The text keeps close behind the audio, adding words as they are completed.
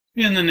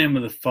In the name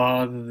of the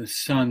Father, the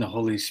Son, the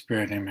Holy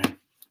Spirit, amen.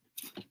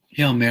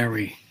 Hail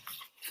Mary,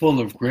 full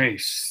of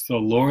grace, the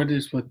Lord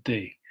is with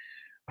thee.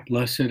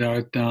 Blessed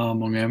art thou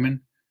among women,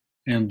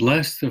 and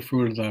blessed the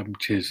fruit of thy womb,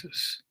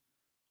 Jesus.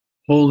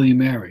 Holy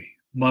Mary,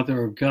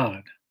 Mother of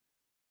God,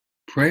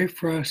 pray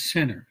for us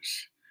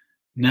sinners,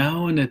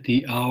 now and at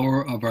the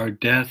hour of our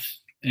death.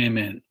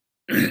 Amen.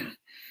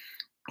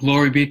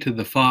 Glory be to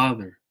the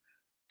Father,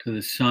 to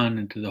the Son,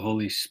 and to the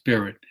Holy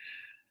Spirit,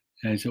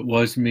 as it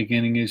was in the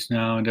beginning, is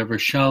now, and ever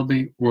shall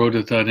be, world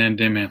without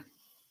end. Amen.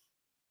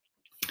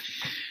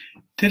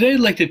 Today I'd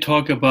like to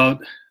talk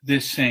about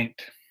this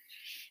saint.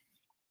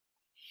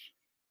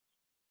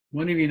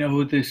 One of you know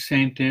who this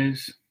saint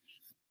is?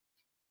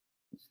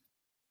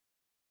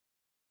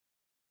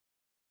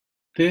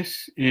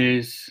 This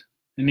is,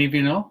 any of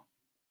you know?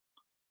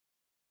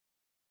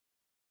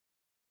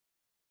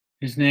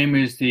 His name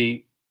is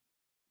the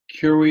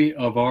Cure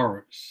of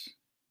Ars,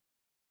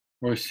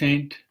 or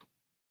St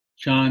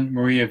John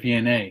Maria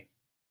Vianney.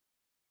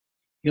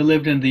 He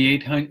lived in the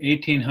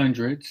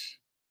 1800s.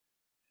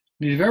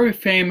 He's very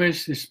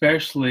famous,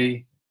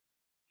 especially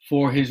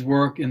for his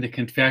work in the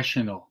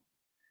confessional.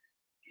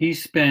 He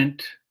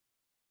spent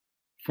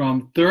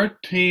from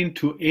 13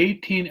 to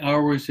 18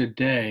 hours a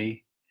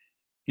day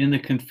in the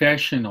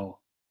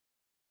confessional,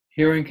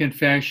 hearing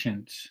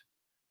confessions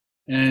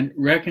and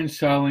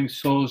reconciling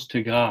souls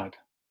to God.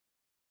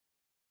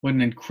 What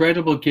an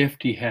incredible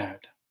gift he had.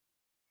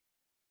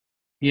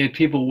 He had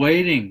people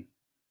waiting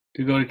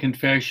to go to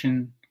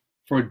confession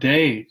for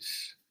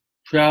days,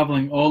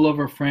 traveling all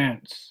over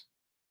France,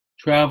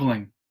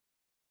 traveling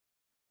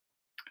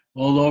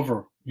all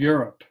over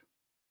Europe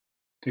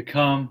to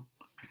come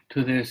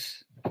to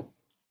this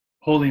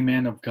holy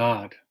man of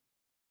God,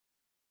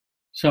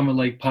 somewhat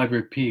like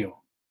Padre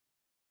Pio.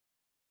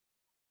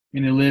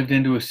 And he lived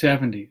into his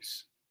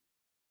 70s.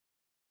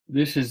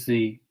 This is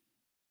the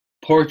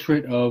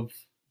portrait of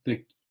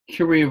the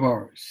Cure of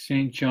Ars,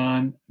 St.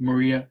 John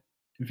Maria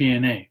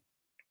Vianney.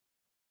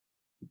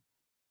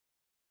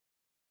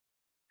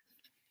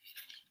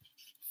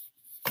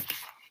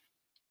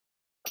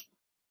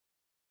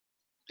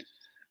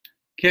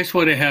 Guess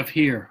what I have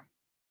here?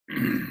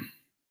 Can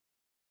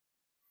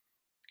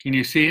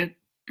you see it?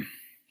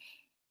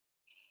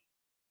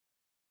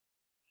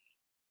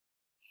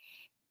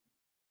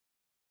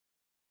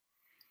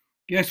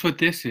 Guess what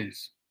this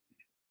is?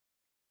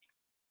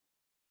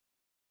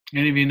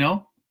 Any of you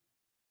know?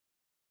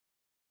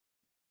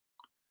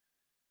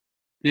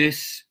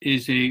 This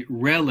is a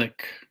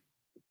relic.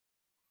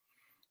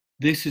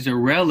 This is a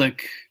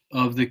relic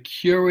of the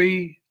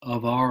Cure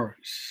of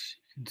Ars.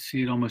 You can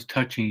see it almost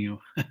touching you.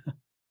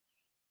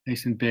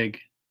 Nice and big.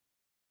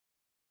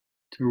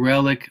 It's a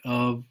relic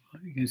of,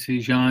 you can see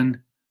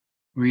Jean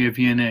Maria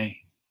Vianney.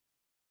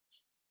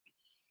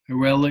 A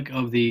relic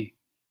of the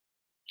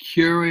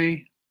Cure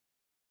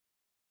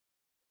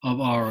of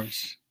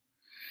Ars.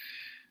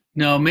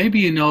 Now, maybe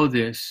you know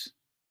this,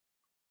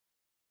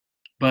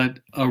 but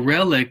a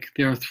relic,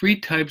 there are three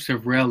types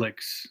of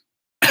relics.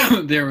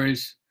 There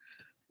is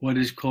what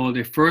is called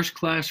a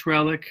first-class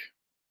relic,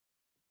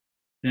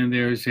 then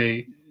there's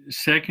a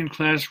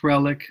second-class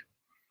relic,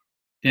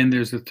 then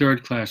there's a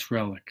third-class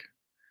relic.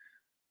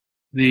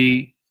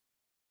 The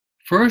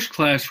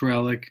first-class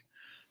relic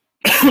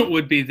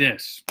would be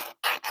this.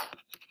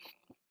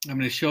 I'm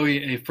going to show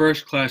you a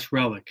first-class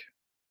relic.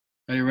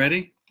 Are you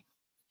ready?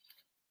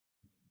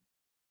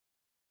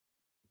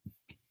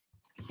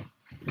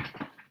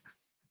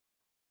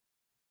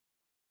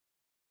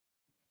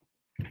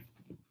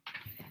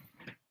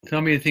 Tell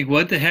me, you think,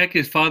 what the heck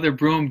is Father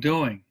Broom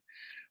doing?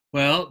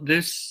 Well,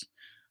 this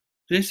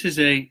is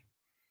a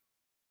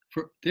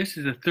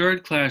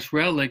third-class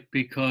relic,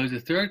 because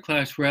a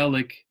third-class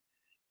relic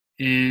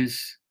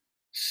is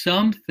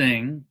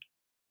something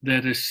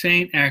that a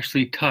saint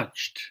actually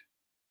touched.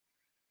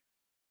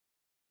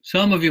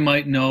 Some of you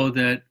might know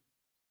that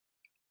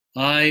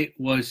I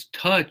was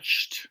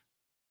touched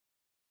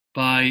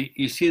by,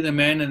 you see the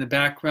man in the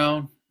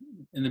background?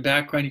 In the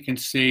background you can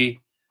see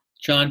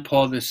John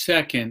Paul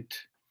II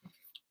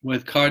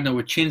with Cardinal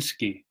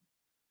Wyszynski.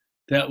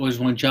 That was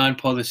when John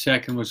Paul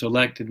II was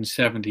elected in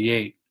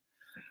 78.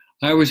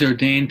 I was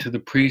ordained to the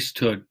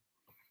priesthood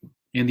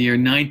in the year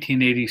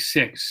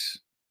 1986,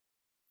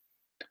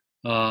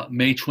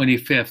 May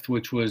 25th,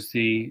 which was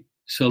the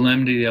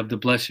solemnity of the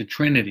Blessed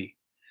Trinity.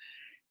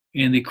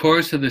 In the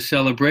course of the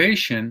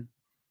celebration,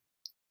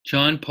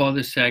 John Paul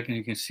II,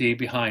 you can see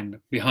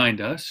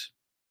behind us,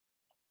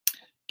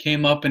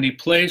 came up and he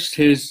placed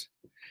his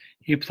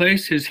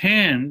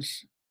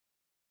hands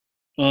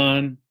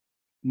on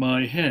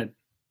my head.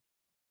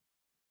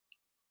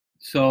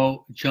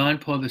 So John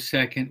Paul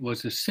II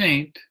was a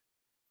saint.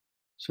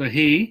 So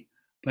he,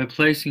 by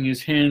placing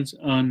his hands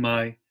on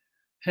my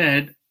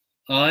head,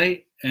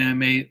 I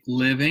am a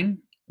living,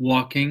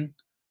 walking,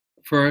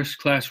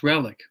 first-class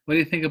relic. What do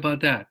you think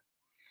about that?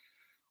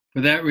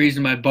 For that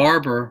reason, when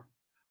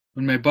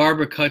my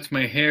barber cuts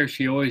my hair,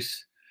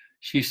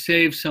 she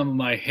saves some of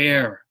my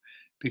hair,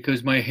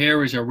 because my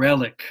hair is a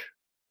relic.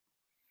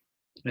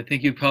 I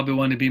think you'd probably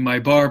want to be my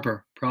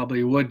barber.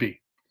 Probably would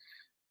be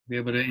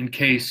able to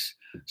encase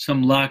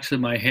some locks of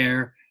my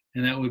hair,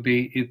 and that would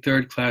be a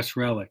third-class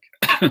relic.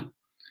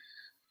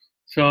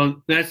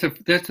 So that's a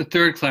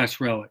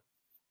third-class relic.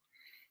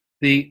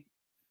 The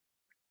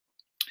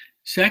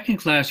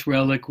second-class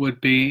relic would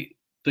be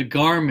the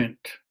garment.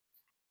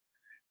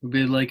 It would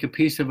be like a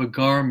piece of a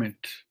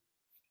garment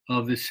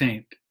of the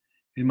saint.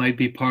 It might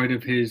be part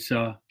of his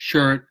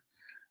shirt,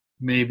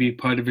 maybe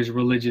part of his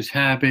religious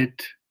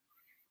habit,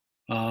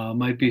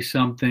 might be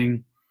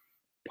something,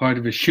 part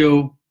of his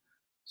shoe,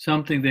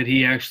 something that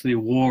he actually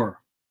wore.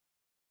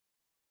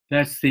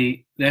 That's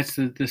the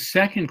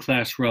second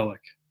class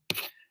relic.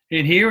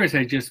 And here, as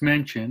I just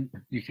mentioned,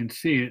 you can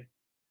see it,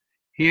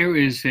 here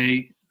is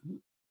a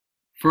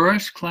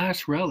first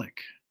class relic.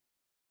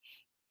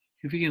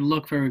 If you can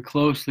look very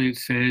closely, it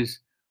says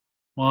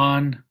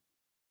Juan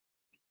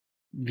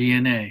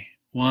Maria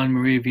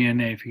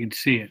Vianney, if you can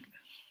see it.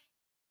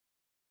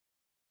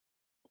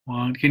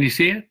 Can you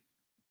see it?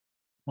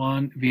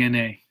 Juan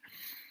Vianney.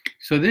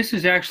 So this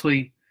is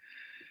actually,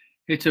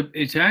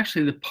 it's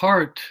actually the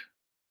part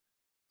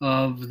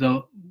of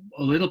a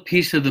little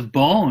piece of the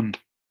bone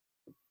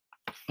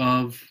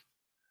of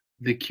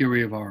the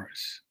Cure of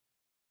Ars.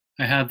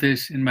 I have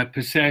this in my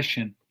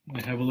possession.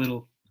 I have a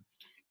little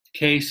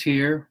case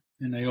here,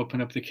 and I open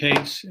up the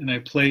case and I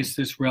place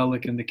this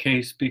relic in the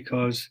case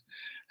because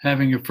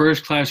having a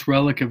first-class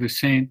relic of a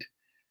saint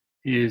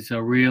is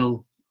a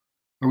real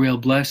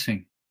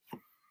blessing.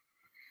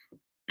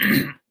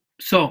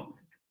 So,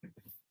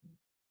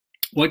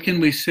 what can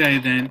we say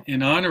then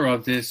in honor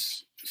of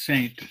this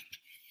saint,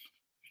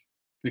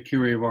 the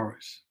Cure of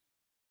Ars?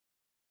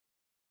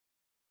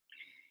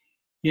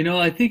 You know,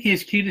 I think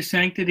his key to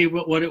sanctity,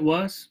 what it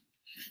was,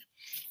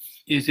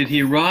 is that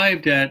he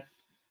arrived at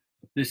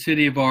the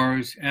city of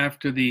Ars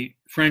after the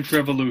French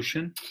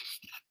Revolution,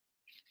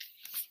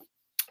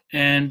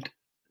 and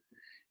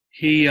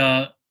he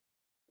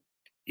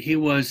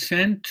was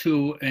sent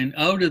to an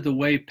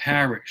out-of-the-way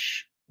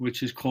parish,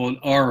 which is called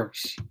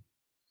Ars.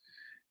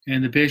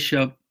 And the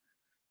bishop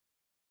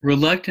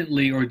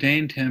reluctantly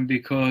ordained him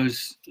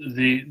because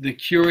the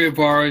Cure of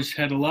Ars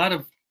had a lot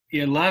of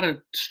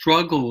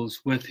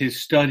struggles with his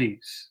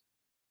studies.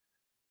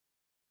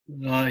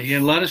 He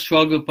had a lot of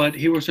struggle, but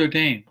he was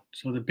ordained.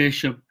 So the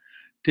bishop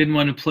didn't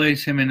want to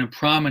place him in a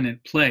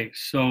prominent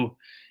place. So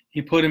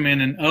he put him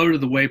in an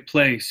out-of-the-way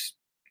place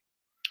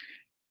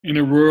in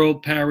a rural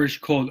parish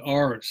called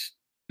Ars.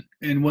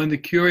 And when the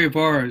Cure of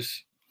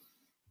Ars,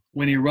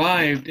 when he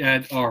arrived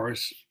at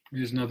Ars,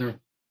 here's another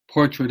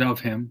portrait of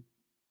him.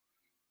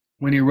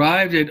 When he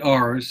arrived at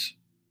Ars,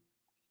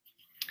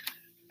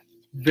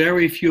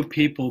 very few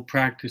people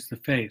practiced the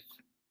faith.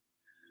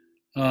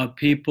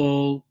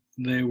 People,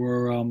 they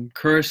were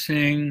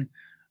cursing.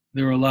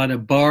 There were a lot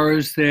of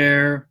bars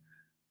there.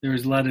 There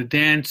was a lot of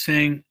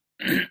dancing,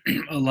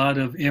 a lot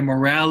of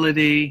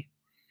immorality,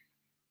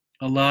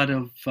 a lot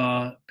of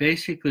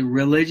basically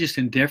religious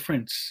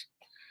indifference,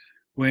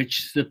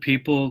 which the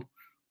people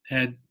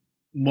had,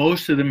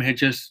 most of them had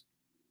just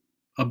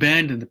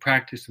abandoned the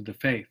practice of the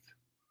faith.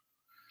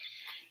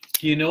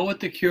 Do you know what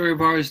the Cure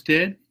of Ars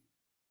did?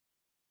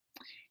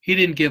 He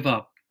didn't give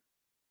up,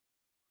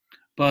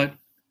 but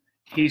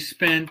he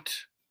spent,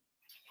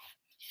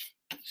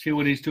 see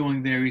what he's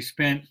doing there, he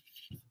spent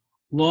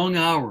long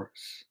hours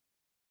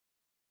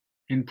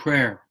in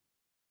prayer.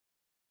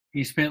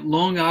 He spent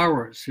long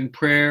hours in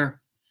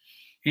prayer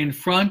in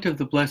front of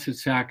the Blessed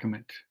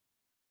Sacrament.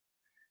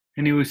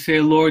 And he would say,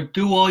 Lord,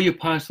 do all you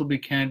possibly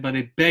can, but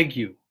I beg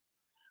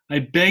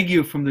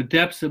you from the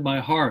depths of my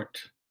heart,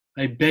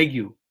 I beg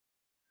you,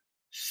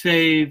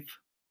 save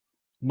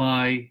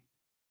my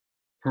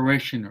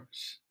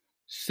parishioners,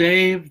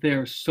 save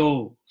their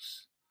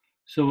souls.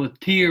 So with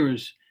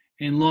tears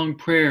and long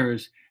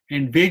prayers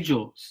and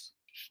vigils,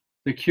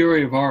 the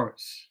Cure of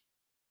Ars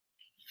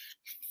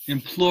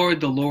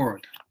implored the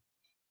Lord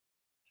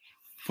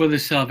for the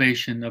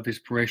salvation of his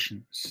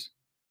parishioners.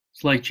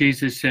 It's like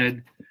Jesus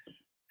said,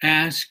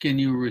 ask and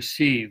you will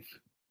receive,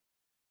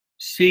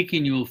 seek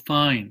and you will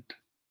find,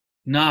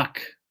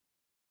 knock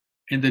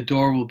and the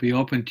door will be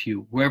open to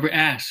you. Whoever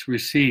asks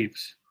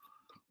receives,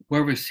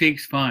 whoever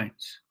seeks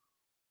finds,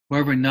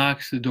 whoever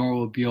knocks the door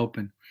will be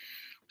open.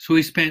 So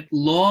he spent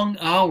long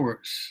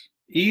hours,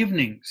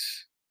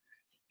 evenings,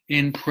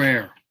 in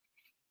prayer.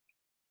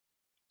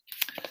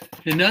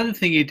 Another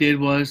thing he did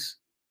was,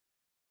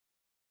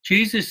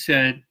 Jesus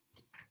said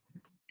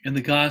in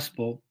the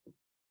gospel,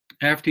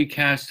 after he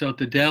cast out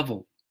the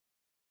devil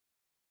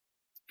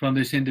from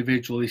this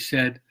individual, he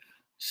said,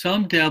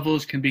 some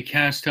devils can be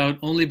cast out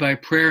only by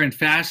prayer and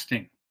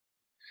fasting.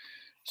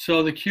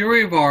 So the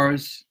Cure of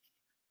Ars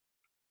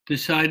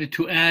decided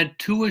to add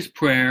to his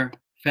prayer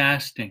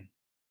fasting.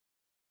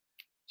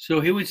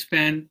 So he would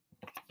spend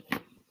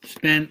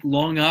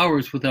long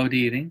hours without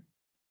eating.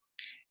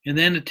 And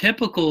then a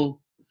typical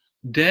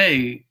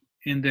day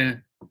in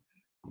the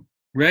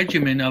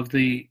regimen of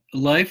the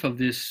life of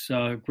this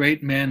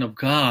great man of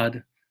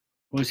God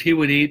was he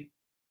would eat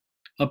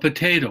a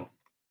potato.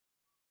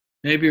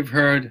 Maybe you've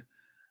heard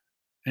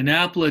An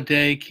apple a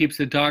day keeps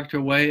the doctor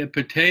away. A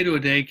potato a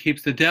day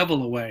keeps the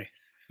devil away.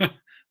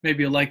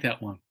 Maybe you like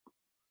that one.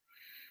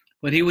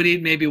 But he would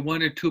eat maybe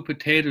 1 or 2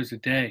 potatoes a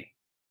day.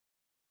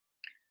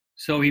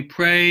 So he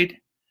prayed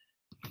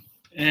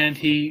and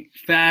he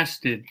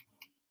fasted.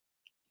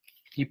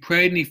 He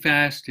prayed and he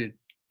fasted.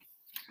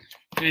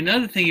 And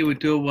another thing he would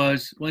do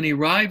was, when he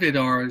arrived at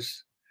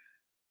Ars,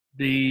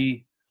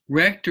 the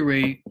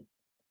rectory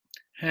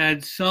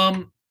had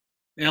some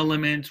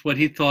elements what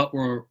he thought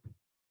were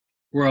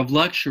of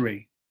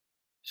luxury.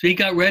 So he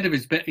got rid of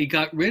his bed. He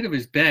got rid of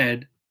his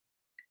bed,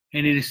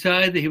 and he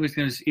decided that he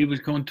was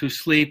going to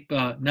sleep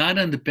not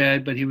on the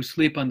bed, but he would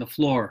sleep on the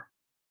floor.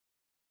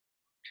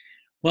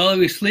 While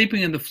he was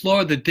sleeping on the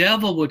floor, the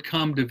devil would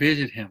come to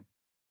visit him,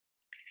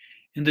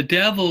 and the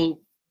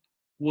devil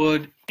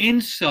would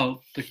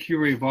insult the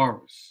Cure of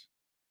Ars.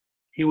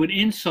 He would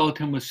insult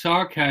him with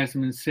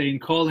sarcasm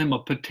and call him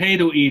a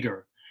potato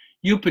eater.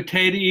 You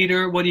potato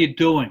eater, what are you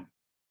doing?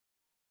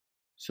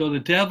 So the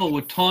devil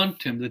would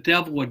taunt him. The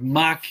devil would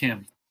mock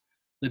him.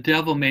 The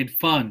devil made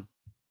fun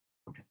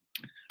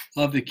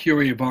of the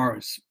Cure of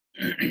Ars.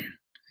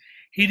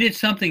 He did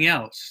something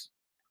else.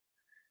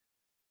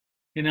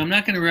 I'm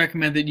not going to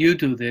recommend that you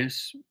do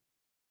this.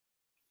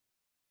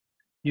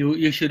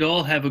 You should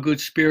all have a good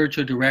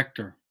spiritual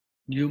director.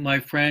 You, my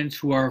friends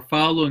who are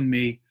following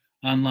me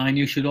online,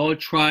 you should all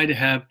try to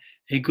have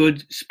a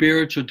good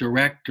spiritual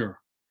director,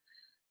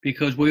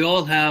 because we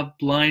all have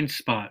blind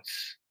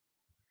spots.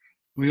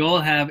 We all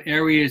have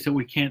areas that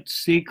we can't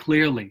see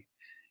clearly.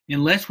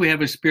 Unless we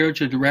have a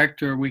spiritual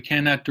director, we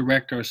cannot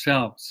direct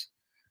ourselves.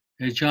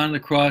 As John the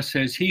Cross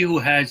says, he who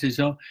has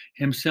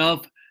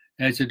himself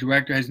as a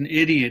director has an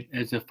idiot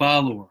as a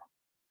follower.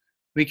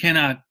 We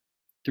cannot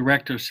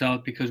direct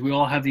ourselves because we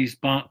all have these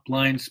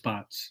blind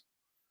spots.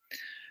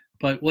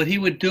 But what he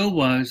would do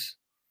was,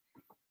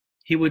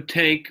 he would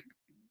take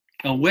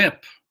a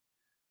whip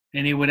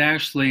and he would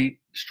actually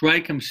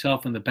strike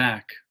himself in the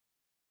back.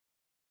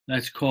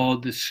 That's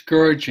called the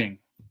scourging,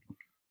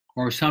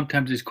 or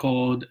sometimes it's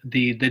called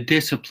the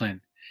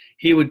discipline.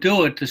 He would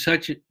do it to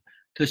such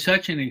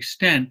an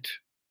extent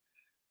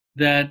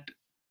that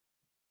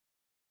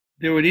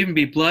there would even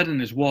be blood in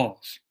his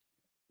walls.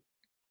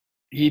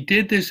 He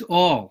did this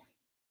all.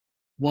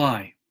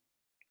 Why?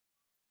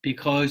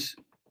 Because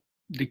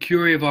the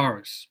Cure of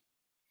Ars,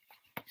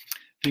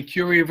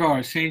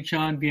 St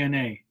John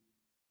Vianney,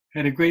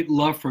 had a great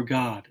love for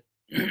God.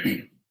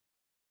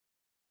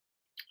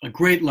 A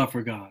great love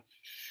for God.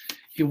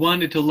 He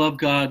wanted to love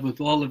God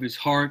with all of his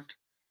heart,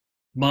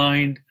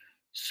 mind,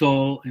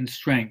 soul, and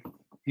strength.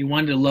 He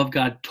wanted to love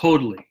God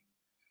totally,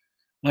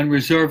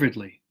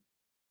 unreservedly.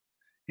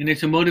 And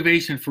it's a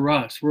motivation for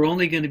us. We're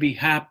only going to be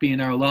happy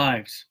in our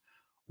lives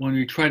when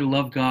we try to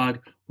love God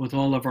with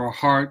all of our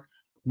heart,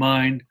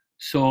 mind,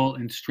 soul,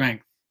 and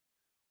strength.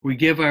 We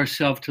give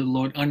ourselves to the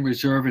Lord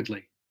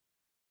unreservedly.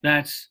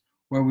 That's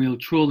where we'll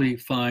truly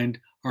find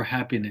our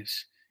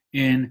happiness,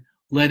 in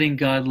letting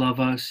God love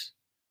us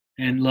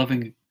and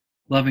loving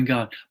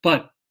God.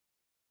 But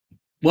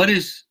how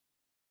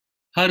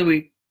do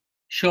we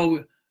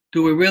show,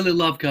 do we really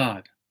love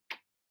God?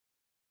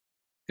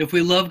 If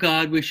we love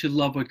God, we should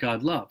love what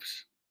God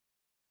loves.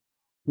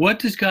 What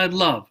does God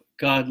love?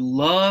 God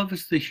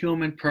loves the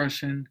human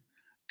person.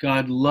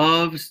 God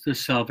loves the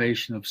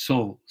salvation of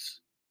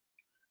souls.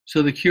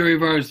 So the Cure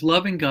of Ars,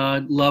 loving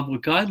God, love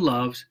what God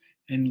loves,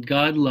 and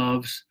God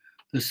loves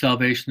the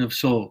salvation of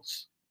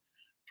souls.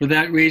 For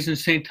that reason,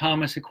 St.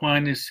 Thomas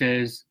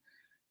Aquinas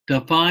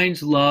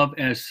defines love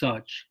as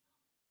such: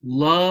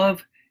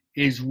 love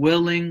is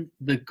willing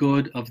the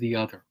good of the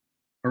other.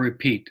 I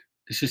repeat,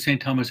 this is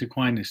St. Thomas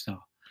Aquinas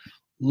now.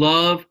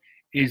 Love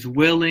is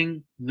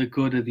willing the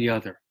good of the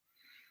other.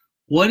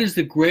 What is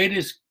the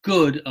greatest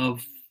good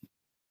of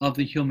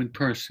the human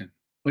person?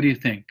 What do you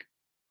think?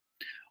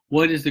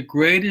 What is the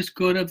greatest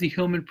good of the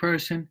human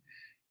person?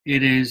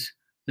 It is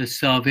the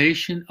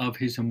salvation of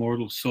his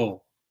immortal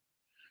soul.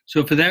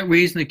 So for that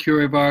reason, the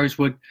Cure of Ars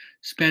would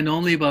spend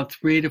only about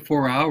 3 to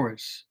 4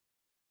 hours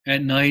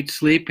at night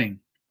sleeping.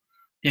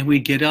 And he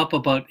would get up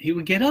about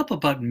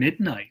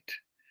midnight.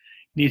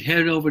 And he'd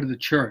head over to the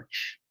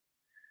church.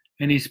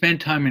 And he'd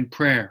spend time in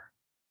prayer.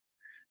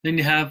 Then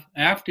you have,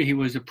 after he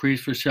was a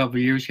priest for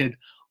several years, he had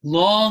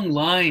long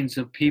lines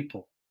of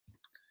people.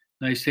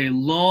 And I say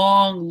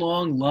long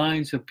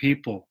lines of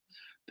people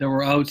that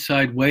were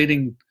outside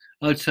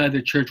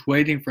the church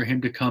waiting for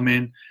him to come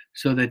in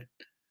so that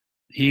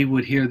he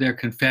would hear their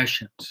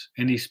confessions.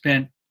 And he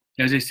spent,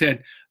 as I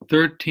said,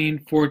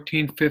 13,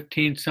 14,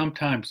 15,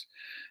 sometimes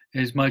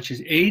as much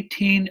as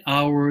 18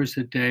 hours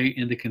a day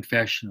in the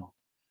confessional.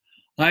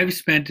 I've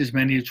spent as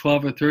many as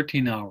 12 or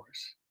 13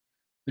 hours.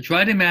 But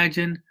try to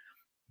imagine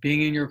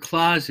being in your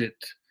closet,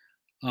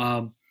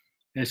 a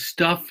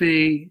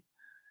stuffy,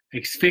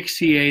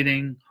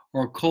 asphyxiating,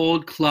 or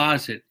cold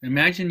closet.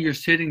 Imagine you're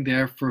sitting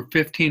there for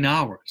 15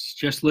 hours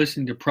just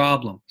listening to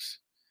problems.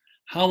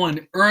 How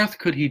on earth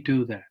could he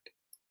do that?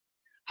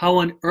 How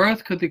on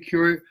earth could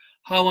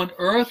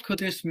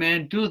this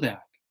man do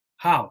that?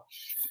 How?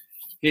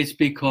 It's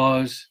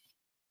because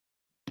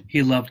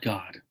he loved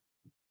God.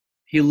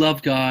 He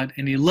loved God,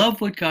 and he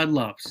loved what God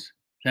loves.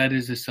 That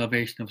is the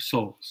salvation of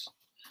souls.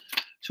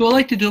 So what I'd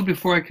like to do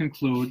before I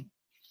conclude,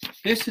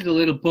 this is a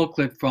little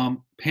booklet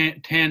from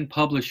 10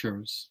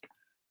 publishers.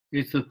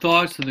 It's the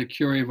thoughts of the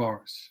Cure of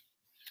Ars.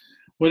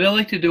 What I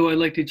like to do, I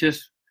like to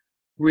just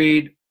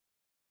read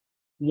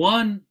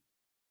one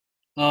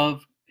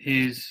of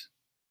his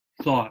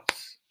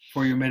thoughts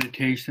for your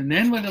meditation. And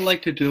then what I'd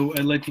like to do,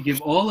 I'd like to give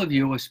all of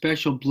you a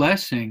special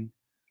blessing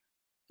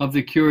of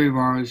the Cure of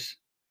Ars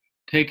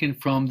taken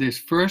from this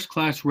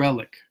first-class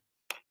relic,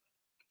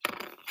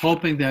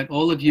 hoping that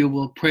all of you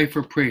will pray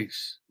for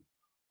priests,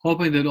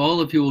 hoping that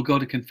all of you will go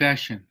to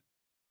confession,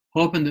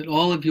 hoping that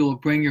all of you will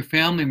bring your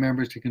family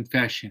members to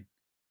confession,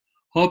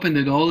 hoping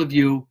that all of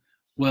you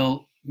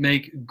will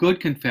make good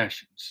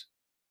confessions,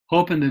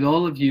 hoping that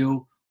all of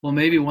you will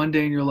maybe one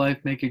day in your life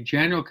make a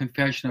general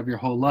confession of your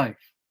whole life,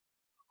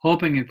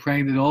 hoping and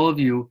praying that all of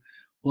you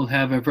will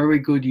have a very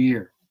good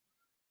year,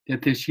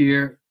 that this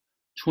year,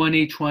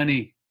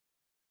 2020,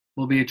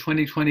 will be a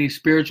 2020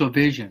 spiritual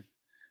vision,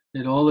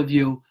 that all of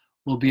you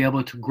will be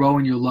able to grow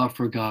in your love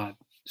for God.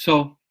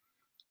 So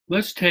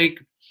let's take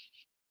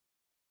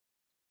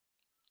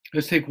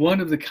one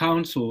of the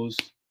counsels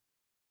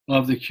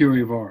of the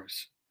Cure of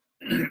Ars.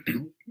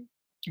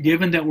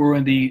 Given that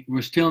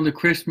we're still in the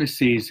Christmas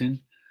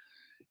season,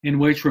 in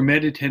which we're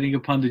meditating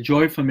upon the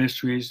joyful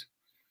mysteries,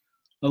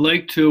 I'd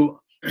like to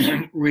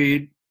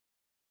read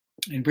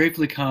and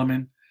briefly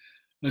comment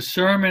a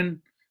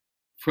sermon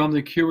from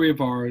the Cure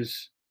of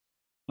Ars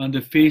on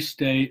the feast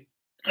day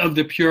of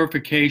the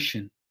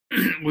purification,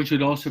 which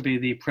would also be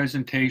the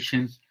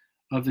presentation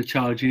of the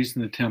child Jesus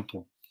in the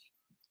temple.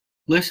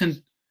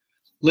 Listen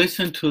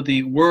to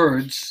the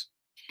words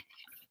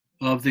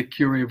of the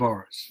Cure of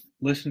Ars.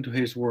 Listen to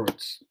his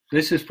words.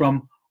 This is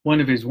from one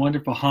of his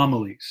wonderful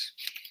homilies.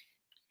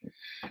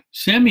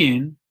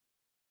 Simeon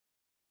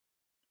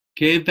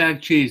gave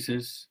back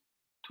Jesus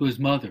to his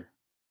mother.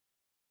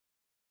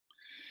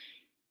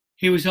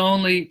 He was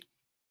only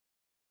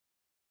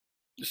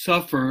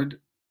suffered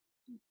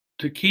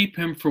to keep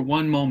him for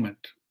one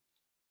moment,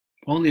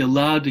 only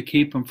allowed to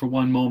keep him for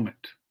one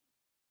moment,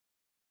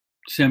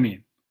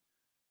 Simeon.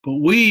 But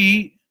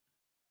we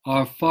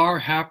are far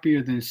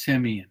happier than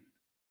Simeon.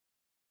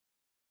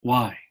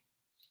 Why?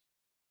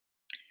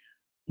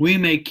 We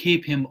may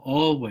keep him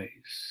always,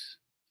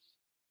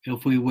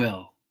 if we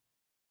will.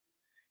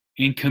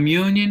 In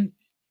communion,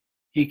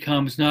 he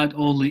comes not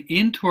only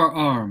into our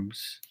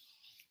arms,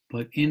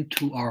 but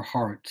into our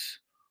hearts.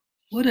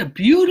 What a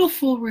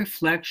beautiful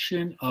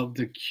reflection of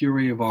the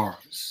Cure of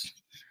Ars.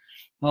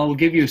 I'll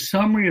give you a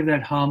summary of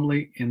that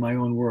homily in my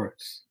own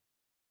words.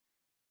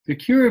 The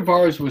Cure of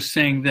Ars was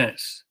saying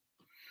this,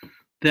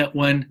 that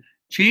when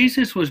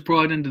Jesus was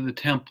brought into the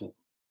temple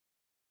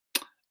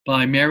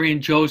by Mary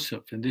and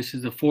Joseph, and this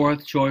is the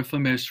fourth joyful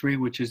mystery,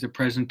 which is the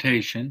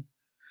presentation,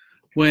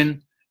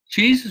 when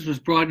Jesus was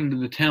brought into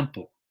the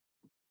temple,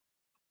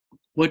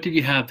 what did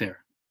you have there?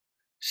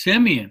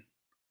 Simeon,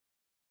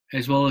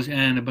 as well as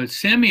Anna, but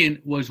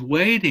Simeon was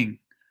waiting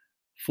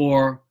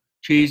for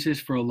Jesus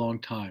for a long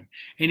time.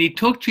 And he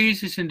took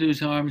Jesus into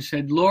his arms and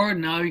said, Lord,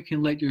 now you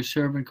can let your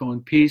servant go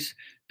in peace,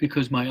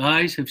 because my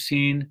eyes have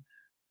seen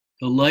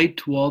the light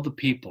to all the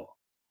people,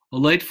 a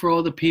light for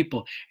all the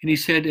people. And he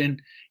said, and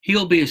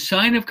he'll be a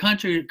sign of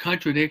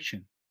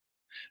contradiction.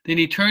 Then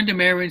he turned to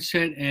Mary and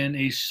said, and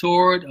a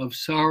sword of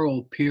sorrow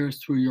will pierce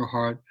through your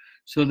heart,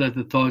 so that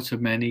the thoughts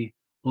of many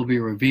will be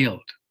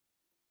revealed.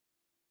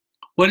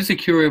 What is the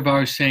Cure of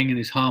Ars saying in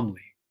his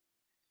homily?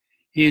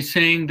 He is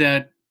saying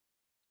that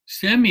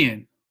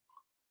Simeon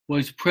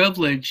was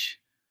privileged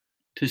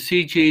to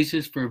see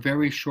Jesus for a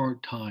very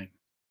short time.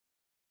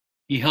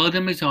 He held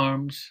him in his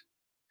arms.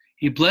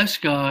 He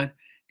blessed God.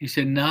 He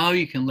said, now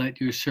you can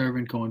let your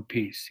servant go in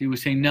peace. He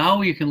was saying,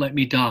 now you can let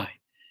me die,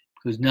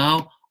 because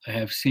now I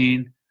have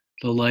seen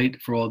the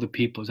light for all the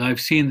peoples. I've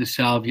seen the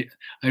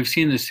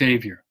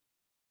Savior.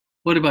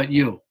 What about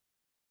you?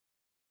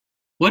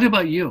 What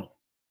about you?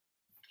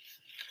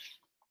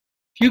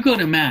 If you go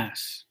to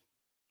Mass,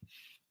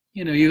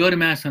 you go to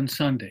Mass on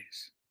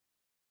Sundays.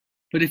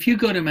 But if you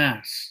go to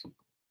Mass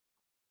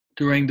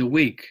during the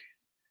week,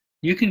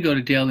 you can go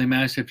to daily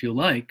Mass if you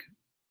like.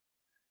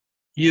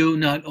 You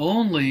not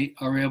only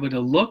are able to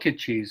look at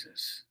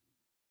Jesus,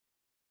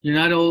 you're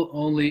not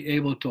only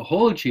able to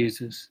hold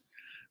Jesus,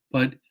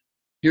 but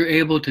you're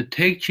able to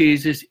take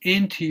Jesus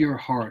into your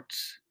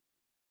hearts.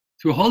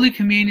 Through Holy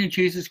Communion,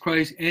 Jesus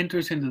Christ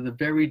enters into the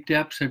very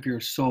depths of your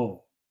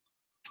soul.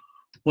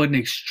 What an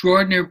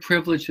extraordinary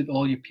privilege that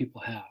all you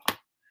people have.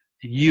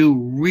 You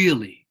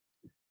really,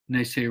 and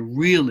I say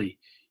really,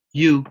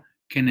 you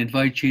can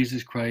invite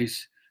Jesus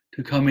Christ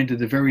to come into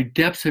the very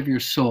depths of your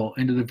soul,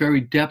 into the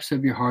very depths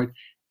of your heart,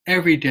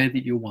 every day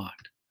that you want.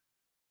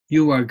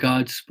 You are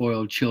God's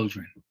spoiled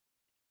children.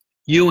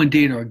 You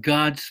indeed are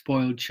God's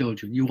spoiled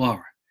children. You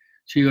are.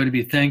 So you ought to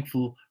be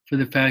thankful for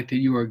the fact that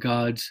you are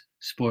God's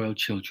spoiled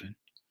children.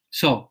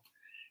 So,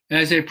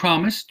 as I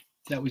promised,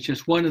 that was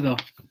just one of the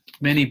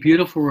many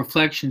beautiful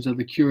reflections of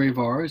the Cure of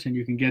Ars, and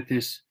you can get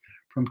this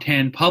from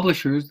 10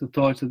 publishers, the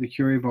thoughts of the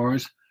Cure of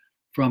Ars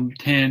from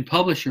 10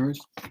 publishers.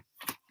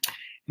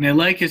 And I'd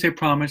like, as I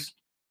promised,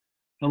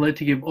 I'd like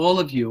to give all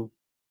of you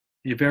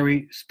a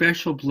very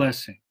special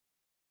blessing.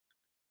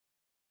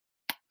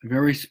 A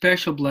very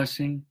special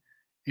blessing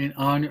in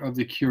honor of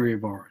the Cure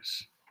of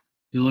Ars.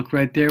 You look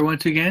right there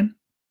once again.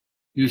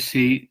 You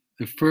see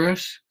the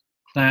first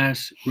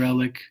class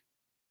relic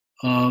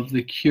of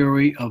the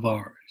Cure of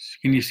Ars.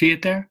 Can you see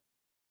it there?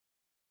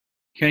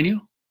 Can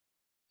you?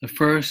 The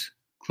first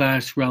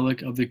class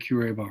relic of the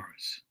Cure of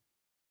Ars.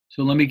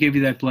 So let me give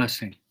you that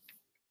blessing.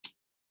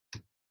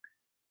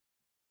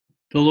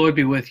 The Lord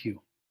be with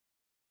you.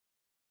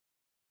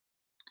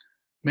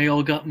 May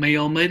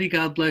Almighty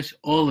God bless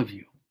all of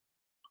you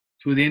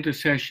through the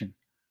intercession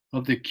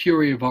of the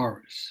Cure of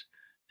Ars,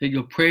 that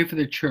you'll pray for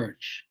the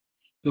church,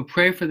 you'll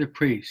pray for the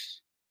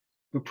priest,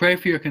 you'll pray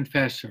for your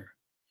confessor,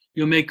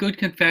 you'll make good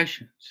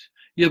confessions,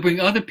 you'll bring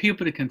other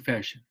people to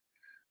confession.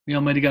 May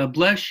Almighty God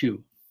bless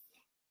you,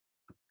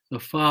 the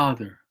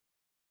Father,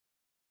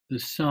 the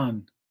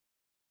Son,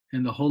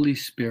 and the Holy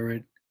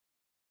Spirit.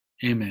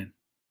 Amen.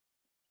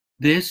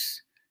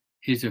 This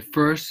is a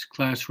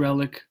first-class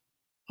relic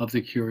of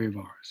the Cure of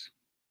Ars.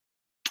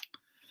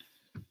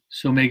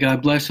 So may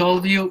God bless all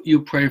of you.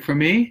 You pray for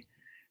me,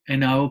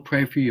 and I will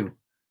pray for you.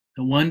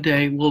 And one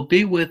day we'll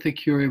be with the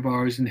Cure of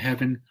Ars in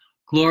heaven,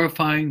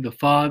 glorifying the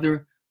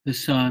Father, the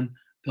Son,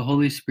 the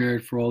Holy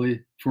Spirit for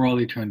all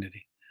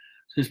eternity.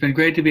 So it's been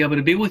great to be able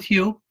to be with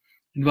you.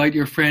 Invite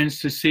your friends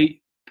to see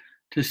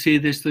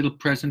this little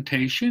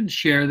presentation,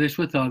 share this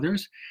with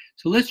others.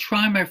 So let's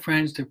try, my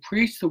friends, to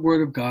preach the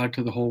word of God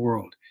to the whole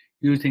world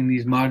using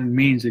these modern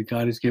means that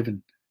God has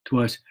given to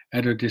us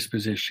at our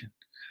disposition.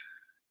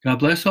 God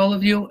bless all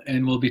of you,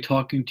 and we'll be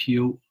talking to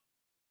you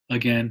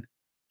again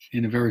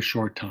in a very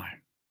short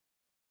time.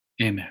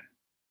 Amen.